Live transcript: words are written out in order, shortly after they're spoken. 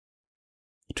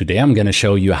Today I'm going to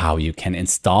show you how you can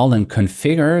install and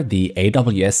configure the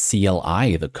AWS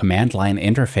CLI, the command line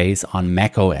interface on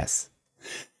macOS.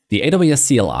 The AWS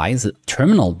CLI is a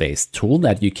terminal-based tool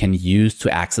that you can use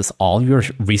to access all your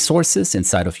resources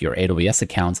inside of your AWS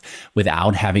accounts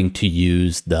without having to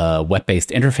use the web-based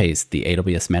interface, the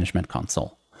AWS Management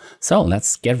Console. So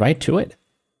let's get right to it.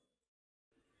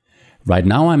 Right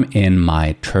now I'm in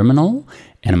my terminal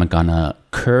and I'm gonna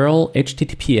curl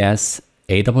https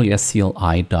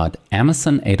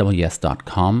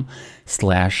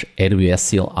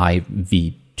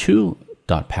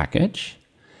awscli.amazon/awscli-v2.package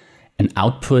and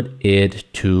output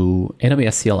it to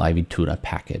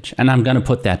awscli-v2.package. And I'm going to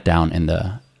put that down in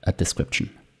the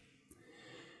description.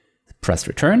 Press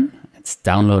return. It's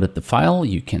downloaded the file.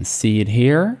 You can see it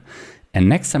here. And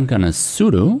next I'm going to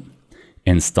sudo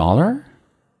installer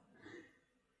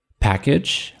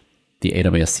package the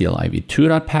AWS CLI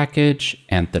v2.package,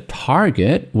 and the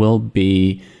target will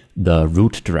be the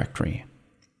root directory.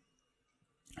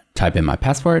 Type in my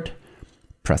password,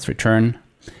 press return,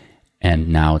 and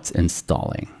now it's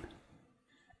installing.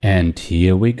 And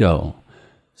here we go.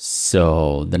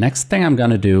 So the next thing I'm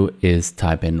gonna do is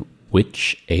type in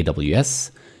which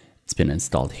AWS. It's been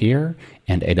installed here,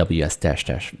 and AWS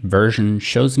 -- version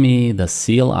shows me the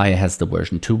CLI has the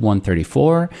version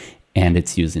 2.134, and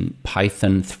it's using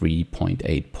Python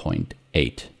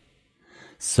 3.8.8.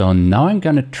 So now I'm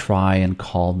going to try and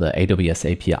call the AWS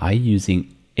API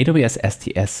using AWS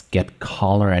STS get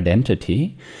caller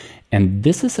identity. And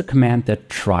this is a command that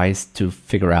tries to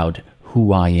figure out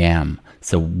who I am,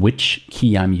 so which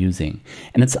key I'm using.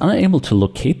 And it's unable to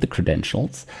locate the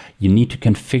credentials. You need to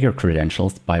configure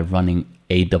credentials by running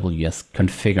AWS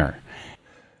configure.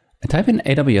 I type in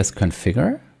AWS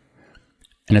configure,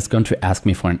 and it's going to ask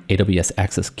me for an AWS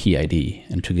Access Key ID.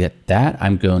 And to get that,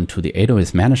 I'm going to the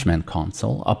AWS Management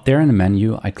Console. Up there in the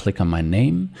menu, I click on my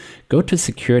name, go to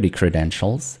Security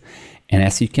Credentials, and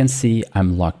as you can see,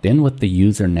 I'm logged in with the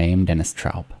username Dennis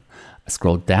Traub. I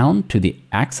scroll down to the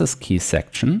Access Key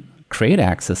section, create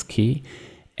Access Key,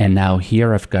 and now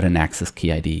here I've got an Access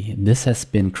Key ID. This has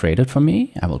been created for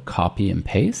me. I will copy and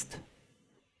paste.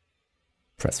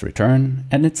 Press return,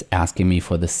 and it's asking me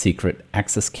for the secret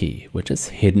access key, which is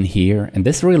hidden here. And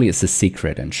this really is a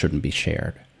secret and shouldn't be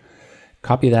shared.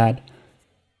 Copy that,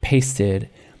 paste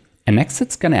it, and next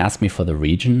it's going to ask me for the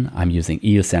region. I'm using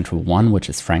EU Central 1, which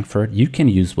is Frankfurt. You can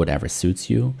use whatever suits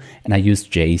you, and I use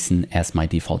JSON as my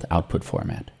default output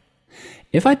format.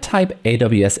 If I type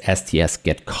AWS STS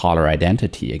get caller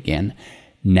identity again,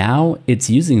 now it's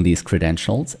using these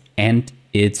credentials and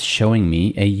it's showing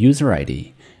me a user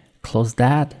ID. Close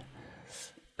that,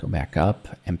 go back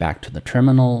up and back to the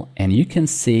terminal, and you can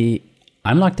see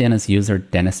I'm logged in as user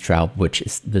Dennis Traub, which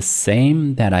is the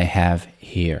same that I have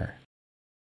here.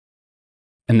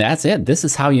 And that's it. This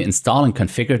is how you install and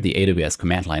configure the AWS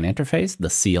command line interface, the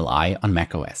CLI on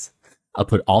macOS. I'll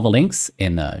put all the links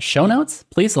in the show notes.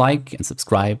 Please like and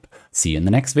subscribe. See you in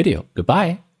the next video.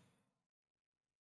 Goodbye.